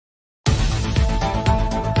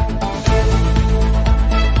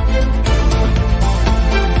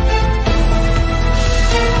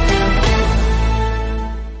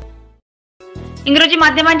इंग्रजी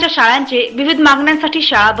माध्यमांच्या शाळांचे विविध मागण्यांसाठी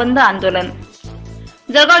शाळा बंद आंदोलन।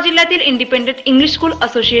 जळगाव जिल्ह्यातील इंडिपेंडंट इंग्लिश स्कूल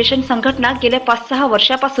असोसिएशन संघटना गेल्या 5-6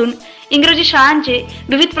 वर्षापासून इंग्रजी शाळांचे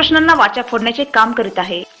विविध प्रश्नांना वाचा फोडण्याचे काम करीत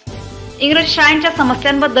आहे। इंग्रजी शाळांच्या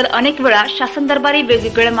समस्यांबद्दल अनेक वेळा शासन दरबारी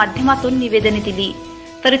वेगवेगळ्या माध्यमातून निवेदने दिली,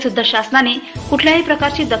 तरी सुद्धा शासनाने कुठल्याही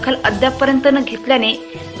प्रकारची दखल अद्यापपर्यंत न घेतल्याने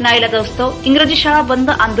नाईलाजास्तव इंग्रजी शाळा बंद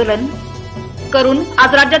आंदोलन करून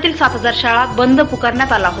आज राज्यातील 7000 शाळा बंद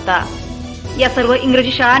पुकारण्यात आला होता। या सर्व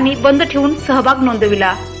इंग्रजी शाळांनी बंद ठेवून सहभाग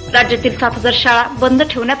नोंदविला। राज्यातील 7000 शाळा बंद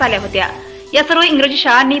ठेवण्यात आल्या होत्या। या सर्व इंग्रजी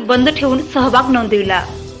शाळांनी बंद ठेवून सहभाग नोंदविला।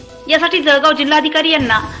 यासाठी जळगाव जिल्हाधिकारी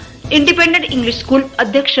यांना इंडिपेंडंट इंग्लिश स्कूल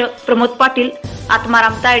अध्यक्ष प्रमोद पाटील,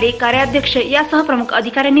 आत्माराम तायडे कार्याध्यक्ष यासह प्रमुख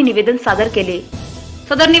अधिकाऱ्यांनी निवेदन सादर केले।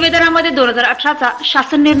 सदर निवेदनामध्ये 2018चा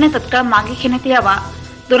शासन निर्णय तत्काळ मागे घेण्यात यावा,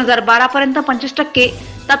 2012 पर्यंत 25%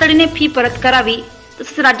 तातडीने फी परत करावी,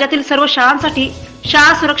 तसेच राज्यातील सर्व शाळांसाठी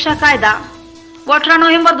शाळा सुरक्षा कायदा व 18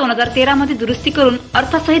 नोव्हेंबर 2013 मध्ये दुरुस्ती करून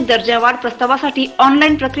अर्थसहित दर्जावाढ प्रस्तावासाठी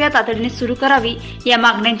ऑनलाईन प्रक्रिया तातडीने सुरू करावी, या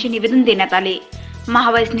मागण्यांचे निवेदन देण्यात आले।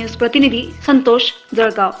 महावाईस न्यूज प्रतिनिधी Santosh,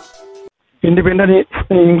 Jalgaon.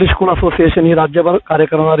 Independent English school association ही राज्यभर कार्य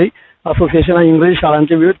करणारी असोसिएशन आहे। इंग्रजी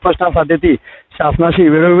शाळांचे विविध प्रश्नांसाठी ती शासनाशी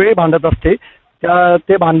वेळोवेळी भांडत असते।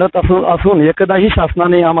 ते भांडत असून एकदाही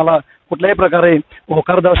शासनाने आम्हाला कुठल्याही प्रकारे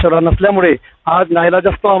होकार दर्शवला नसल्यामुळे आज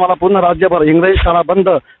नाईलाजास्तव आम्हाला पूर्ण राज्यभर इंग्रजी शाळा बंद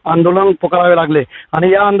आंदोलन पुकारावे लागले।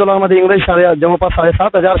 आणि या आंदोलनामध्ये इंग्रजी शाळा जवळपास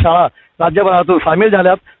 7500 शाळा राज्यभरातून सामील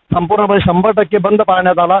झाल्यात। संपूर्णपणे 100% बंद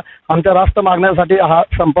पाळण्यात आला। आमच्या रास्त मागण्यांसाठी हा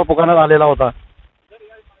संप पुकारण्यात आलेला होता।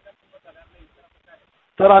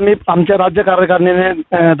 तर आम्ही आमच्या राज्य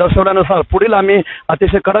कार्यकारिणीने दर्शवल्यानुसार पुढील आम्ही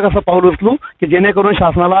अतिशय कडक असं पाऊल उचलू की जेणेकरून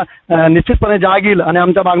शासनाला निश्चितपणे जाग येईल आणि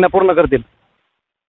आमच्या मागण्या पूर्ण करतील।